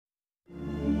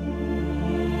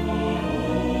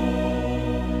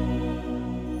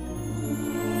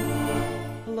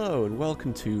Hello and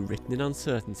welcome to Written in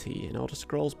Uncertainty, an Elder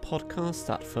Scrolls podcast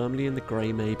sat firmly in the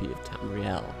grey maybe of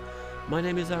Tamriel. My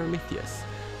name is Aramithius,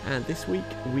 and this week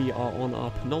we are on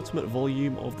our penultimate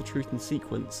volume of the Truth and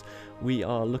Sequence. We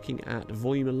are looking at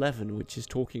volume 11, which is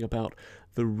talking about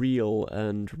the real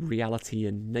and reality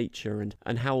and nature and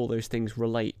how all those things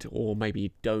relate, or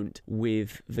maybe don't,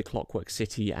 with the Clockwork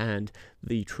City and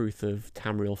the truth of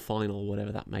Tamriel Final,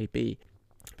 whatever that may be.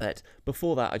 But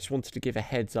before that, I just wanted to give a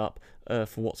heads up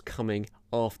for what's coming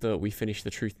after we finish the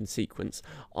Truth and Sequence.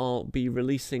 I'll be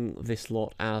releasing this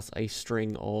lot as a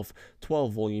string of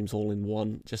 12 volumes all in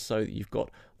one, just so that you've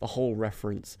got the whole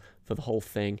reference for the whole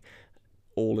thing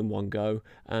all in one go,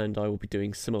 and I will be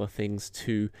doing similar things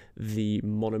to the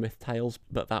Monomyth Tales,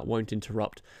 but that won't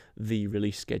interrupt the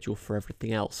release schedule for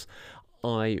everything else.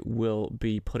 I will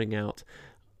be putting out,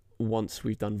 once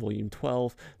we've done volume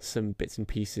 12, some bits and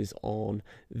pieces on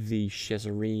the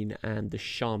Shezareen and the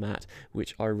Sharmat,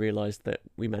 which I realised that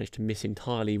we managed to miss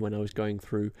entirely when I was going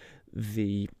through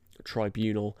the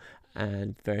Tribunal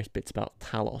and various bits about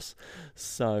Talos.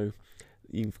 So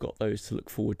you've got those to look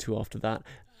forward to after that,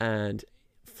 and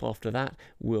after that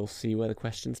we'll see where the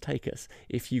questions take us.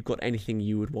 If you've got anything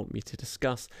you would want me to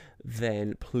discuss,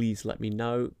 then please let me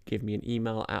know. Give me an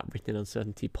email at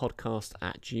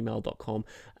writtenuncertaintypodcast@gmail.com,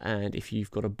 and if you've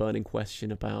got a burning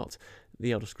question about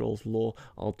the Elder Scrolls lore,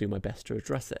 I'll do my best to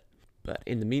address it. But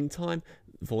in the meantime,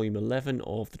 volume 11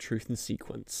 of the Truth and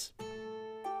Sequence.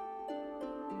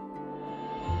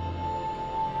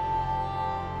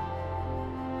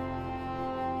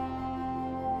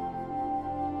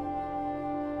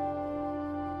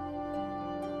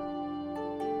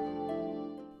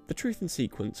 The Truth and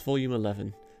Sequence, Volume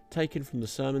 11, taken from the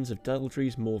sermons of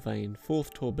Deldries Morvain,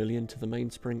 4th Tourbillon to the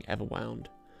Mainspring Everwound.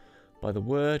 By the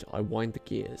word I wind the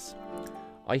gears.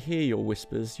 I hear your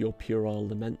whispers, your puerile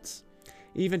laments.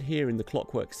 Even here in the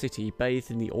Clockwork City, bathed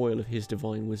in the oil of his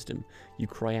divine wisdom, you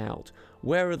cry out,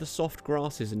 where are the soft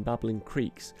grasses and babbling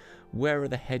creeks? Where are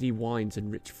the heady wines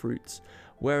and rich fruits?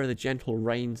 Where are the gentle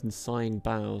rains and sighing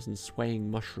boughs and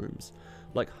swaying mushrooms?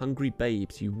 Like hungry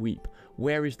babes you weep,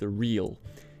 where is the real?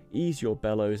 Ease your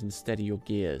bellows and steady your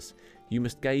gears. You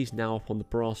must gaze now upon the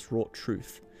brass-wrought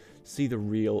truth. See the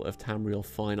real of Tamriel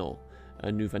Final,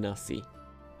 Nuvanasi.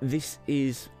 This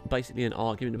is basically an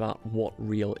argument about what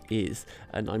real is,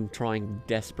 and I'm trying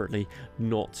desperately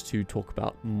not to talk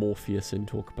about Morpheus and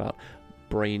talk about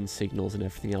brain signals and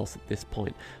everything else at this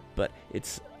point, but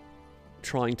it's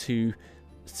trying to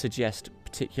suggest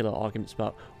particular arguments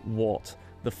about what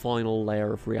the final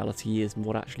layer of reality is and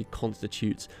what actually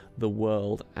constitutes the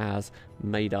world as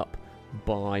made up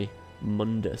by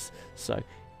Mundus. So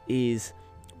is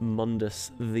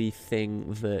Mundus the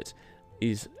thing that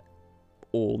is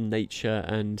all nature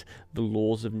and the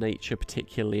laws of nature,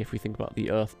 particularly if we think about the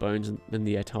Earthbones and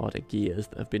the Ettarda gears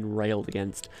that have been railed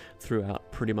against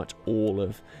throughout pretty much all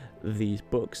of these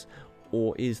books?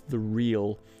 Or is the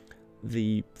real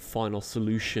the final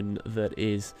solution that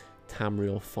is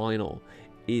Tamriel Final?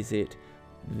 Is it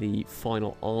the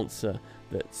final answer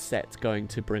that Set's going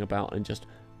to bring about and just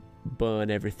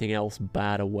burn everything else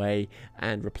bad away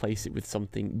and replace it with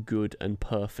something good and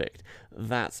perfect?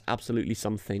 That's absolutely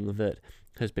something that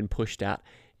has been pushed at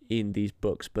in these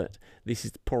books, but this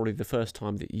is probably the first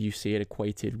time that you see it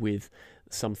equated with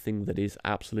something that is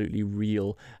absolutely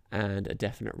real and a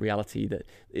definite reality. That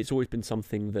it's always been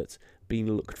something that's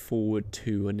been looked forward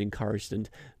to and encouraged and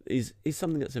is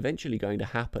something that's eventually going to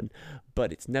happen,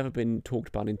 but it's never been talked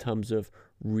about in terms of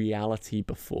reality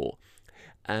before.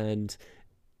 And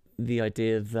the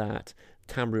idea that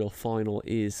Tamriel Final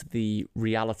is the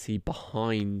reality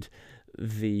behind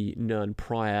the Nirn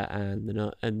Prior and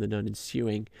the Nirn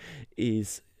Ensuing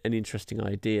is an interesting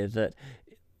idea, that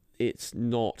it's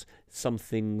not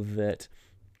something that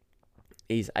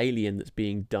is alien that's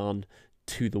being done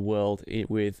to the world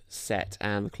with Set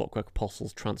and the Clockwork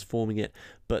Apostles transforming it,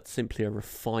 but simply a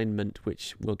refinement,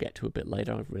 which we'll get to a bit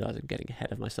later. I realise I'm getting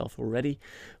ahead of myself already,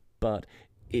 but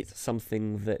it's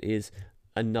something that is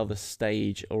another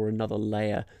stage or another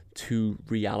layer to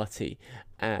reality,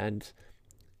 and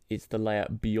it's the layer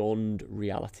beyond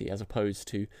reality as opposed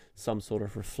to some sort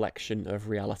of reflection of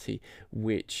reality,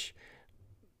 which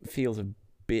feels a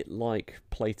bit like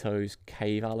Plato's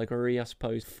cave allegory, I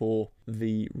suppose, for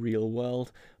the real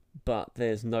world, but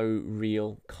there's no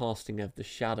real casting of the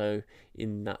shadow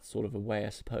in that sort of a way, I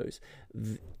suppose.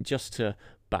 Just to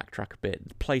backtrack a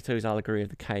bit, Plato's allegory of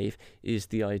the cave is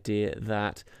the idea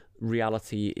that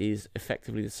reality is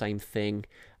effectively the same thing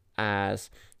as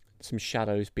some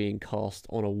shadows being cast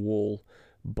on a wall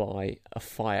by a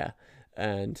fire,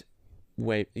 and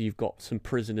where you've got some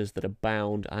prisoners that are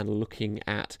bound and looking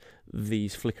at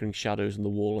these flickering shadows on the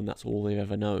wall, and that's all they've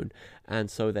ever known. And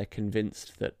so they're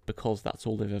convinced that because that's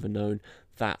all they've ever known,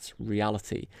 that's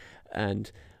reality.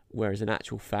 And whereas in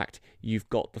actual fact, you've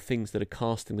got the things that are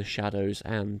casting the shadows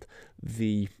and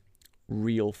the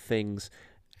real things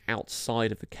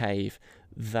outside of the cave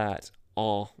that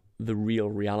are the real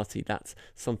reality. That's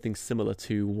something similar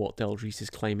to what Deldries is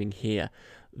claiming here,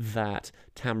 that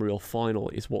Tamriel Final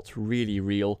is what's really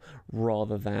real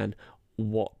rather than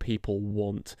what people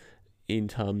want in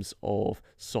terms of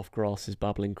soft grasses,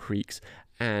 bubbling creeks,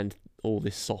 and all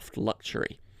this soft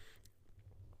luxury.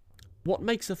 What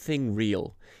makes a thing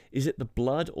real? Is it the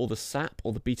blood or the sap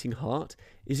or the beating heart?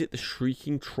 Is it the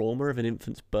shrieking trauma of an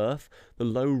infant's birth, the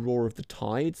low roar of the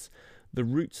tides, the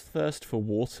root's thirst for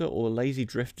water, or the lazy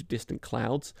drift of distant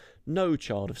clouds? No,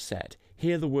 child of Set,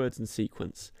 hear the words in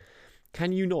sequence.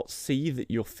 Can you not see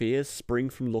that your fears spring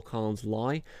from Lorkhan's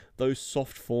lie? Those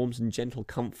soft forms and gentle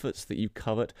comforts that you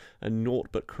covet are naught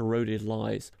but corroded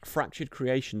lies, fractured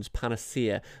creation's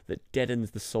panacea that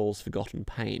deadens the soul's forgotten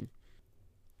pain.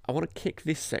 I want to kick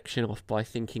this section off by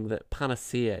thinking that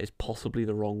panacea is possibly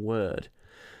the wrong word.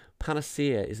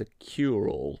 Panacea is a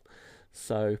cure-all,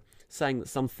 so saying that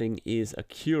something is a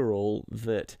cure-all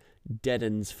that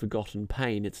deadens forgotten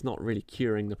pain, it's not really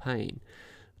curing the pain.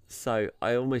 So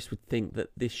I almost would think that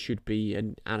this should be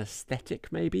an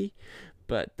anesthetic, maybe,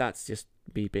 but that's just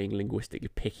me being linguistically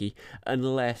picky,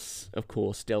 unless, of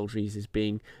course, Deldries is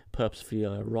being purposefully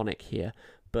ironic here,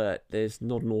 but there's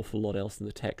not an awful lot else in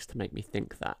the text to make me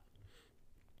think that.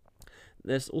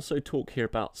 There's also talk here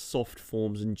about soft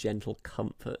forms and gentle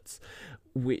comforts,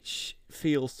 which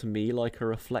feels to me like a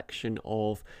reflection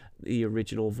of the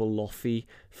original Velothi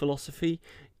philosophy.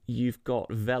 You've got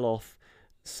Veloth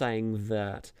saying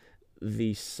that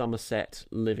the Somerset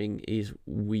living is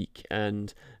weak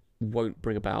and won't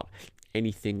bring about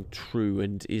anything true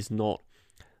and is not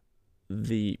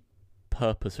the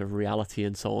purpose of reality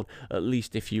and so on, at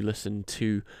least if you listen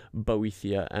to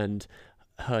Boethia and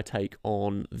her take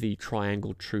on the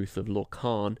triangle truth of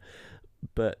Lorkhan.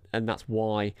 And that's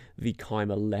why the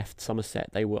Chimer left Somerset.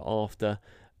 They were after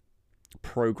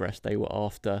progress, they were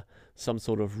after some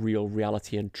sort of real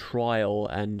reality and trial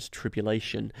and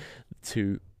tribulation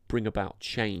to bring about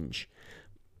change,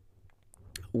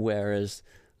 whereas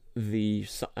the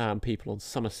people on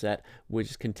Somerset were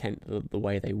just content the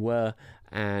way they were,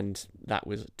 and that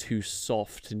was too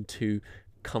soft and too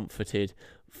comforted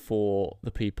for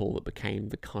the people that became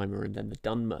the Chimer and then the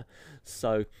Dunmer.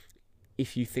 So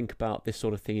if you think about this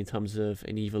sort of thing in terms of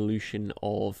an evolution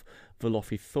of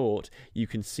Velothi thought, you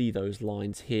can see those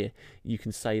lines here. You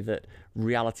can say that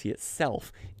reality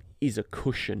itself is a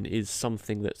cushion, is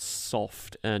something that's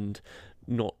soft and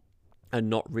not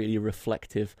really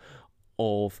reflective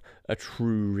of a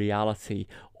true reality,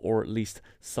 or at least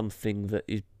something that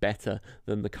is better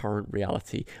than the current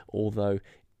reality, although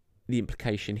the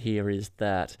implication here is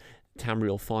that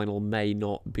Tamriel Final may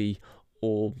not be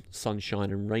all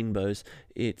sunshine and rainbows.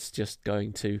 It's just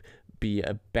going to be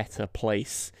a better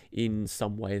place in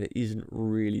some way that isn't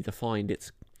really defined.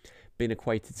 It's been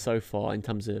equated so far in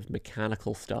terms of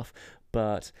mechanical stuff,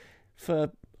 but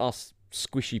for us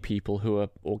squishy people who are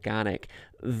organic,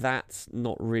 that's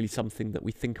not really something that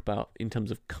we think about in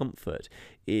terms of comfort.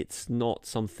 It's not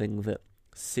something that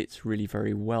sits really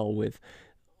very well with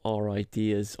our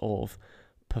ideas of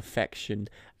perfection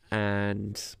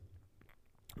and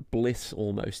bliss,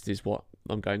 almost, is what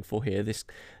I'm going for here.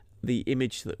 The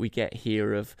image that we get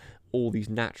here of all these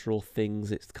natural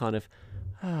things, it's kind of,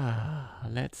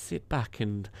 let's sit back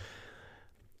and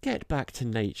get back to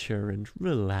nature and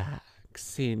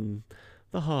relax in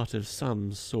the heart of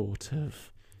some sort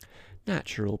of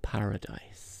natural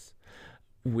paradise,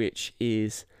 which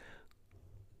is,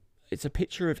 it's a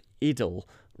picture of Idle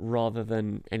rather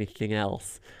than anything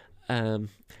else. And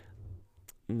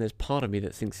there's part of me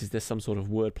that thinks there's some sort of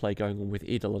wordplay going on with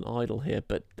idle and idle here,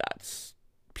 but that's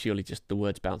purely just the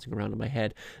words bouncing around in my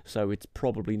head, so it's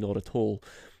probably not at all.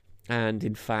 And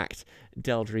in fact,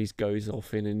 Deldries goes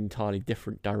off in an entirely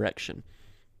different direction.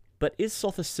 But is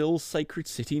Sothersil's sacred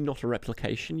city not a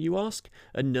replication, you ask?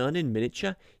 A Nirn in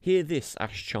miniature? Hear this,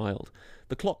 Ash Child.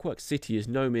 The Clockwork City is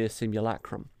no mere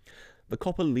simulacrum. The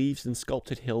copper leaves and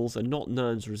sculpted hills are not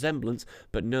Nirn's resemblance,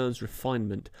 but Nirn's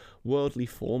refinement, worldly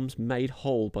forms made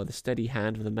whole by the steady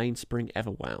hand of the mainspring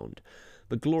Everwound.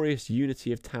 The glorious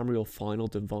unity of Tamriel Final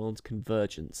demands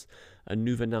convergence, a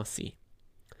Nuvanasi.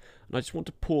 And I just want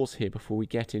to pause here before we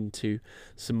get into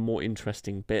some more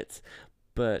interesting bits,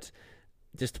 but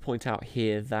just to point out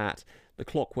here that the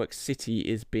Clockwork City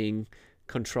is being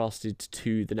contrasted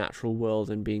to the natural world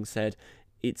and being said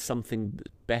it's something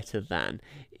better than.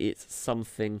 It's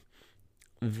something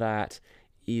that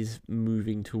is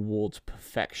moving towards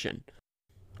perfection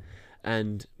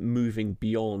and moving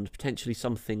beyond potentially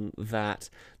something that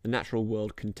the natural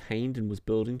world contained and was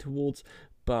building towards,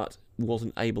 but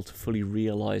wasn't able to fully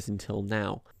realize until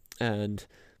now. And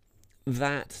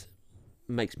that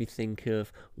makes me think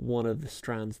of one of the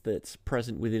strands that's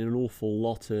present within an awful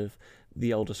lot of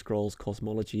the Elder Scrolls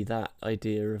cosmology, that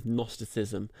idea of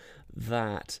Gnosticism,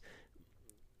 that,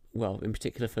 well, in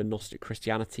particular for Gnostic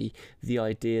Christianity, the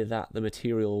idea that the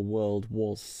material world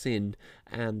was sin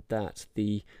and that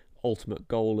the ultimate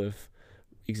goal of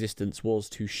existence was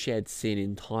to shed sin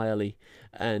entirely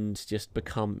and just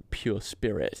become pure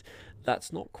spirit.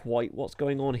 That's not quite what's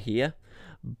going on here,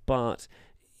 but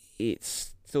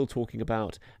it's still talking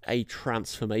about a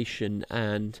transformation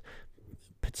and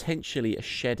potentially a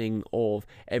shedding of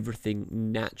everything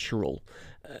natural,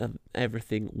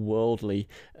 everything worldly,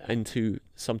 into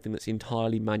something that's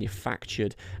entirely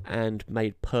manufactured and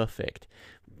made perfect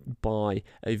by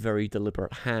a very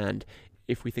deliberate hand.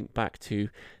 If we think back to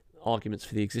arguments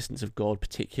for the existence of God,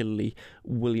 particularly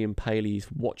William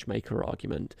Paley's watchmaker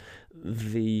argument,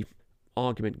 the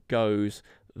argument goes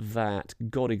that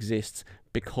God exists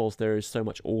because there is so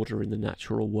much order in the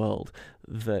natural world,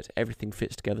 that everything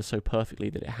fits together so perfectly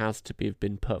that it has to have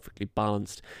been perfectly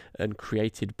balanced and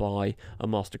created by a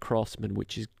master craftsman,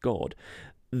 which is God.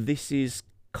 This is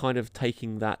kind of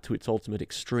taking that to its ultimate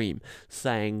extreme,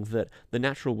 saying that the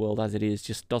natural world as it is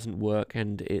just doesn't work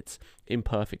and it's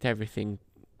imperfect, everything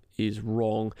is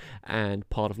wrong and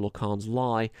part of Lorkhan's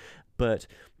lie, but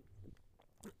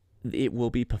it will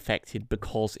be perfected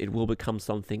because it will become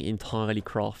something entirely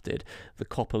crafted. The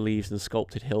copper leaves and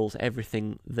sculpted hills,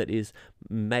 everything that is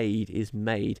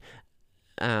made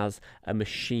as a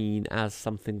machine, as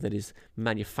something that is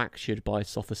manufactured by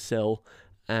Sothosil,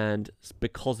 and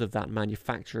because of that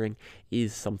manufacturing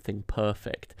is something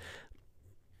perfect.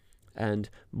 And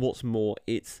what's more,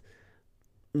 it's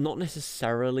not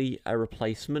necessarily a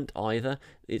replacement either.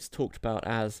 It's talked about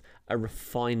as a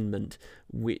refinement,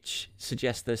 which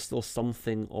suggests there's still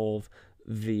something of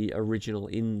the original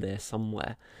in there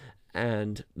somewhere.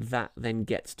 And that then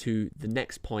gets to the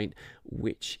next point,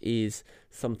 which is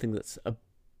something that's a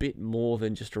bit more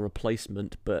than just a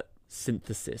replacement, but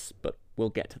synthesis. But we'll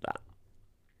get to that.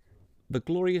 The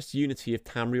glorious unity of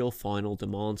Tamriel Final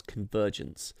demands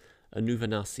convergence.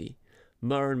 Anuvanasi.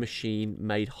 Mer and machine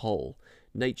made whole.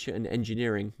 Nature and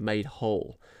engineering made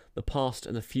whole, the past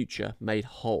and the future made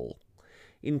whole.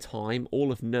 In time,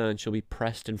 all of Nirn shall be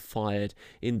pressed and fired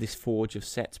in this forge of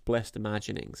Set's blessed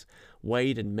imaginings,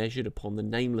 weighed and measured upon the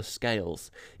nameless scales.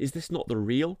 Is this not the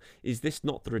real? Is this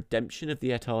not the redemption of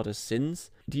the Etada's sins?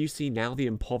 Do you see now the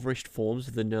impoverished forms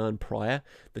of the Nirn Prior,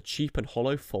 the cheap and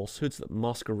hollow falsehoods that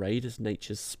masquerade as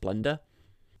nature's splendour?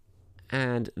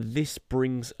 And this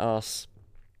brings us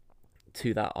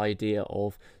to that idea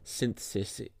of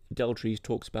synthesis. Deldries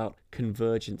talks about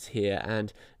convergence here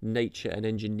and nature and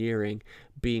engineering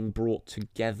being brought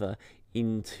together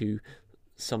into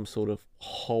some sort of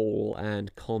whole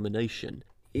and culmination.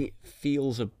 It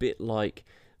feels a bit like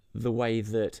the way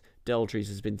that Deldries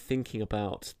has been thinking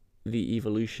about the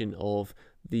evolution of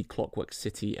the Clockwork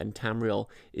City and Tamriel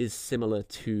is similar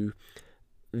to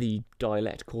the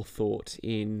dialectical thought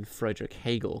in Friedrich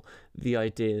Hegel, the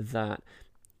idea that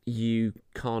you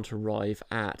can't arrive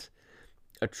at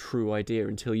a true idea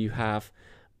until you have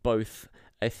both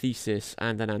a thesis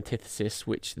and an antithesis,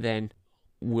 which then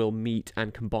will meet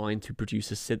and combine to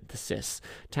produce a synthesis.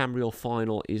 Tamriel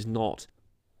Final is not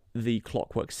the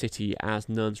Clockwork City as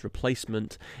Nirn's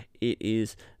replacement. It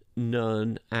is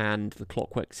Nirn and the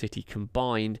Clockwork City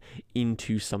combined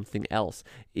into something else.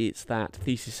 It's that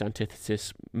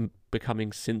thesis-antithesis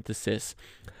becoming synthesis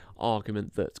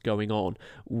argument that's going on,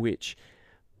 which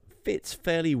fits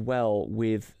fairly well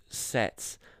with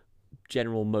Set's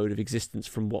general mode of existence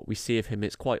from what we see of him.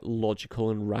 It's quite logical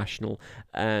and rational,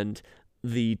 and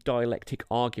the dialectic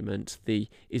argument, the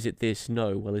is it this,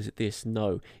 no, well, is it this,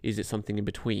 no, is it something in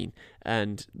between,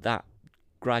 and that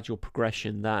gradual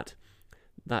progression, that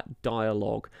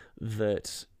dialogue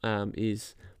that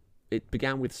it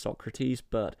began with Socrates,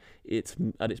 but it's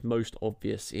at its most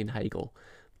obvious in Hegel.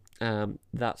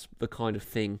 That's the kind of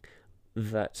thing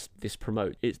that this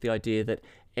promotes. It's the idea that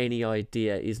any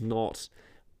idea is not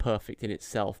perfect in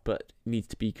itself, but needs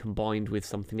to be combined with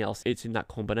something else. It's in that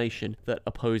combination that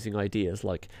opposing ideas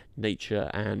like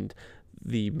nature and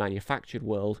the manufactured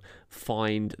world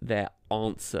find their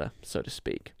answer, so to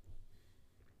speak.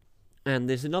 And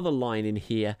there's another line in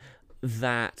here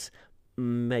that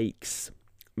makes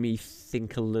me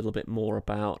think a little bit more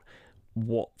about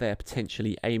what they're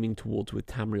potentially aiming towards with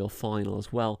Tamriel Final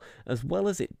as well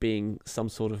as it being some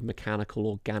sort of mechanical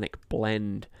organic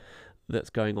blend that's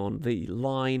going on. The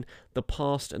line, the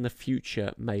past and the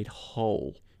future made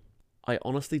whole. I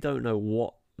honestly don't know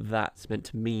what that's meant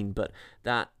to mean, but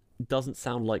that doesn't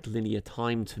sound like linear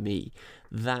time to me.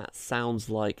 That sounds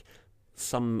like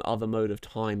some other mode of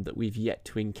time that we've yet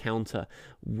to encounter,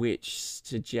 which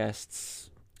suggests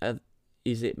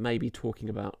is it maybe talking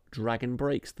about dragon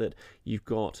breaks, that you've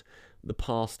got the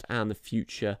past and the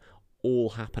future all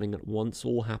happening at once,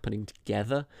 all happening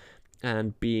together,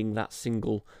 and being that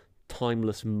single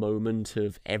timeless moment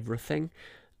of everything?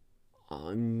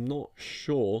 I'm not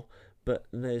sure, but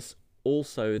there's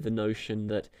also the notion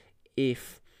that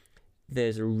if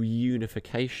there's a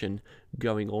reunification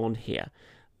going on here,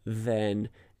 then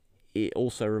it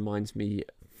also reminds me,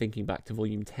 thinking back to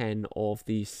Volume 10 of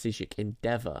the Psijic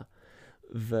Endeavour,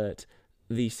 that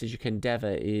the Psijic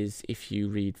Endeavour is, if you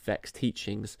read Vex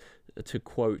teachings, to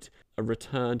quote, a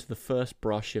return to the first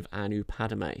brush of Anu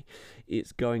Padme.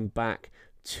 It's going back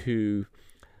to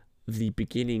the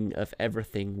beginning of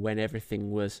everything, when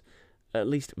everything was at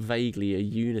least vaguely a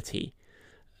unity.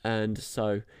 And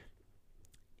so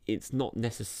it's not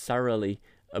necessarily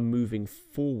a moving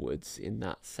forwards in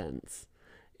that sense.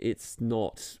 It's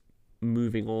not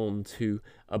moving on to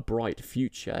a bright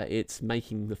future. It's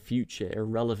making the future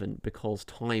irrelevant because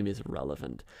time is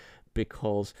irrelevant,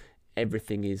 because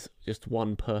everything is just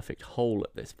one perfect whole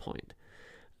at this point.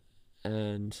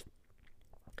 And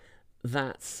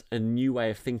that's a new way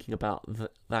of thinking about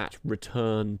that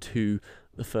return to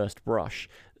the first brush.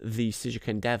 The Psijic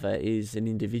Endeavour is an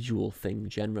individual thing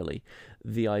generally.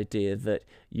 The idea that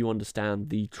you understand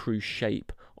the true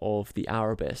shape of the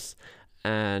Arabis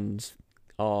and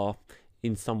are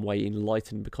in some way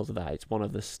enlightened because of that. It's one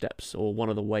of the steps or one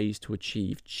of the ways to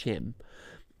achieve Chim.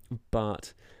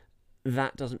 But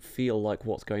that doesn't feel like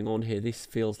what's going on here. This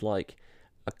feels like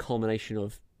a culmination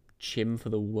of Chim for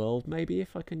the world, maybe,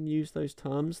 if I can use those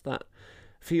terms. That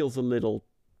feels a little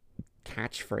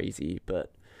catchphrasey,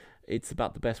 but it's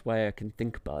about the best way I can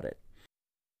think about it.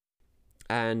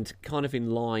 And kind of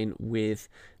in line with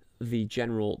the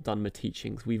general Dunmer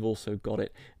teachings, we've also got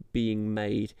it being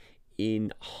made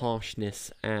in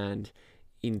harshness and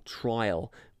in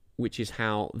trial, which is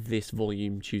how this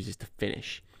volume chooses to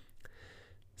finish.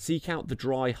 Seek out the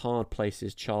dry, hard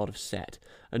places, child of Set.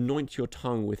 Anoint your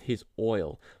tongue with his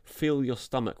oil. Fill your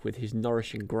stomach with his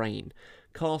nourishing grain.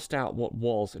 Cast out what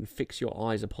was, and fix your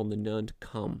eyes upon the Nirn to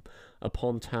come,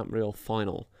 upon Tamriel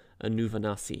Final, and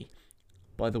Nuvanasi.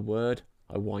 By the word,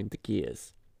 I wind the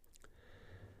gears.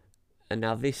 And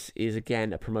now this is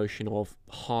again a promotion of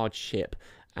hardship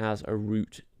as a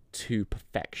route to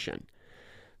perfection.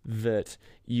 That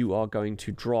you are going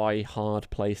to dry, hard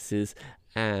places,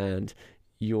 and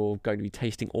you're going to be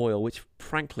tasting oil, which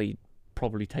frankly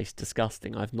probably tastes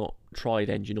disgusting. I've not tried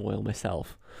engine oil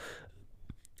myself.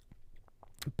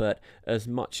 But as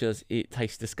much as it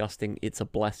tastes disgusting, it's a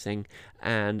blessing,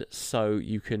 and so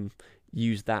you can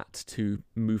use that to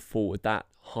move forward. That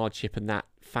hardship and that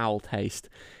foul taste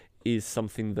is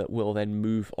something that will then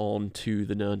move on to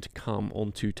the Nirn to come,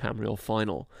 onto Tamriel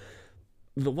Final.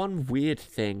 The one weird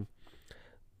thing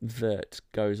that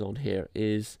goes on here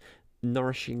is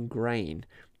nourishing grain.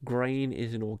 Grain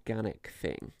is an organic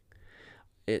thing.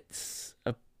 It's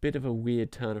a bit of a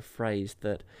weird turn of phrase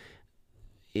that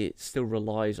it still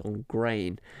relies on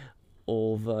grain,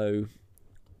 although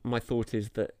my thought is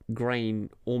that grain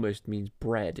almost means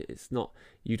bread. It's not,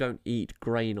 you don't eat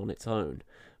grain on its own,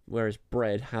 whereas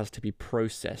bread has to be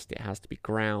processed, it has to be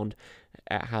ground,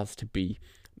 it has to be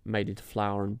made into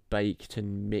flour and baked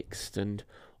and mixed and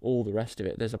all the rest of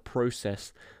it. There's a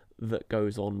process that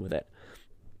goes on with it.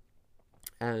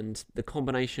 And the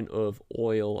combination of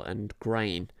oil and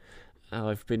grain,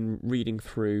 I've been reading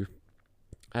through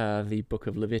the book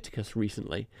of Leviticus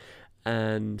recently,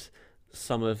 and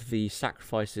some of the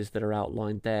sacrifices that are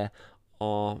outlined there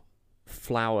are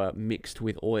flour mixed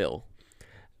with oil,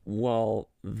 while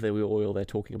the oil they're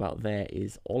talking about there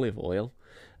is olive oil.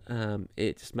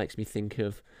 It just makes me think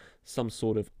of some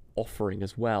sort of offering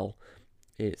as well.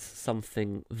 It's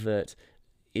something that,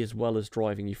 as well as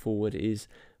driving you forward, is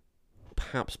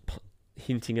perhaps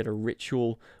hinting at a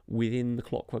ritual within the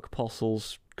Clockwork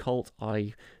Apostles cult.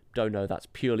 I don't know, that's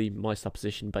purely my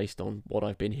supposition based on what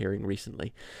I've been hearing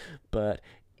recently, but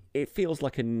it feels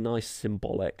like a nice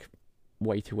symbolic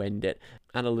way to end it,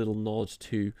 and a little nod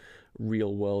to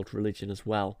real world religion as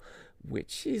well,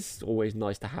 which is always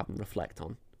nice to have and reflect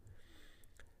on.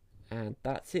 And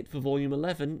that's it for Volume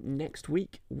 11. Next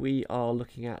week we are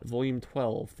looking at Volume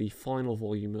 12, the final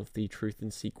volume of the Truth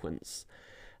in Sequence.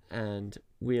 and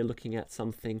we're looking at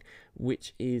something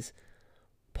which is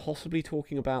possibly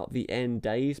talking about the end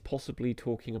days, possibly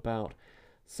talking about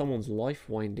someone's life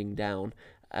winding down,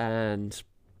 and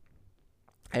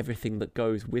everything that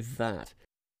goes with that,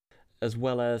 as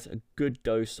well as a good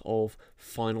dose of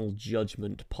final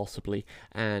judgment, possibly,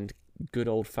 and good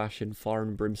old-fashioned fire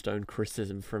and brimstone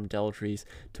criticism from Deldries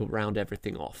to round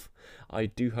everything off. I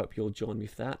do hope you'll join me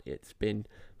for that. It's been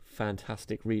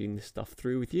fantastic reading this stuff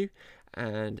through with you,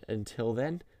 and until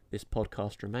then, this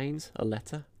podcast remains a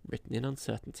letter written in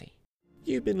uncertainty.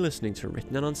 You've been listening to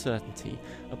Written in Uncertainty,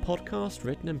 a podcast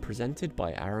written and presented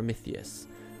by Aramithius.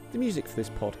 The music for this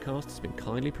podcast has been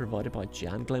kindly provided by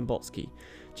Jan Glenbotsky.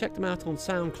 Check them out on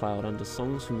SoundCloud under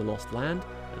Songs from the Lost Land,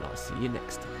 and I'll see you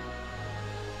next time.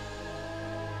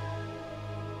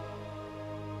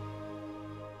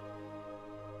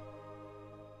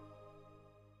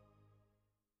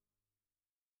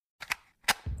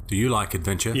 Do you like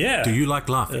adventure? Yeah. Do you like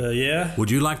laughing? Yeah. Would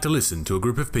you like to listen to a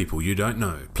group of people you don't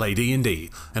know play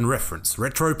D&D and reference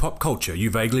retro pop culture you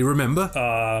vaguely remember?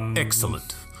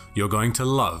 Excellent. You're going to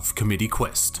love Committee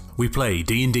Quest. We play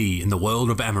D&D in the world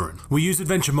of Amarin. We use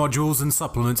adventure modules and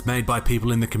supplements made by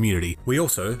people in the community. We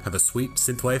also have a sweet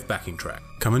synthwave backing track.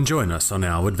 Come and join us on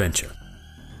our adventure.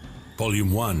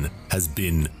 Volume 1 has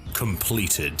been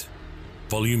completed.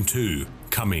 Volume 2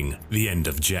 coming the end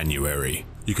of January.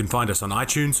 You can find us on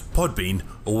iTunes, Podbean,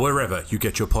 or wherever you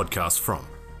get your podcasts from.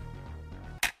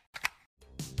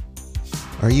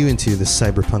 Are you into the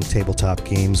cyberpunk tabletop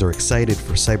games or excited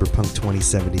for Cyberpunk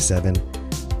 2077?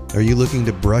 Are you looking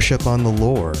to brush up on the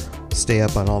lore, stay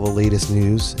up on all the latest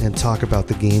news, and talk about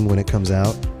the game when it comes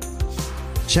out?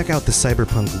 Check out the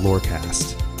Cyberpunk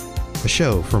Lorecast, a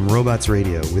show from Robots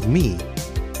Radio with me,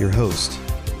 your host,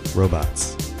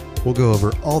 Robots. We'll go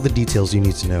over all the details you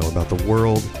need to know about the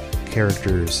world,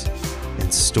 characters,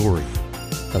 and story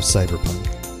of Cyberpunk.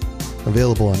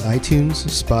 Available on iTunes,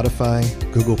 Spotify,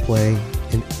 Google Play,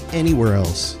 and anywhere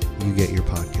else you get your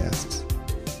podcasts.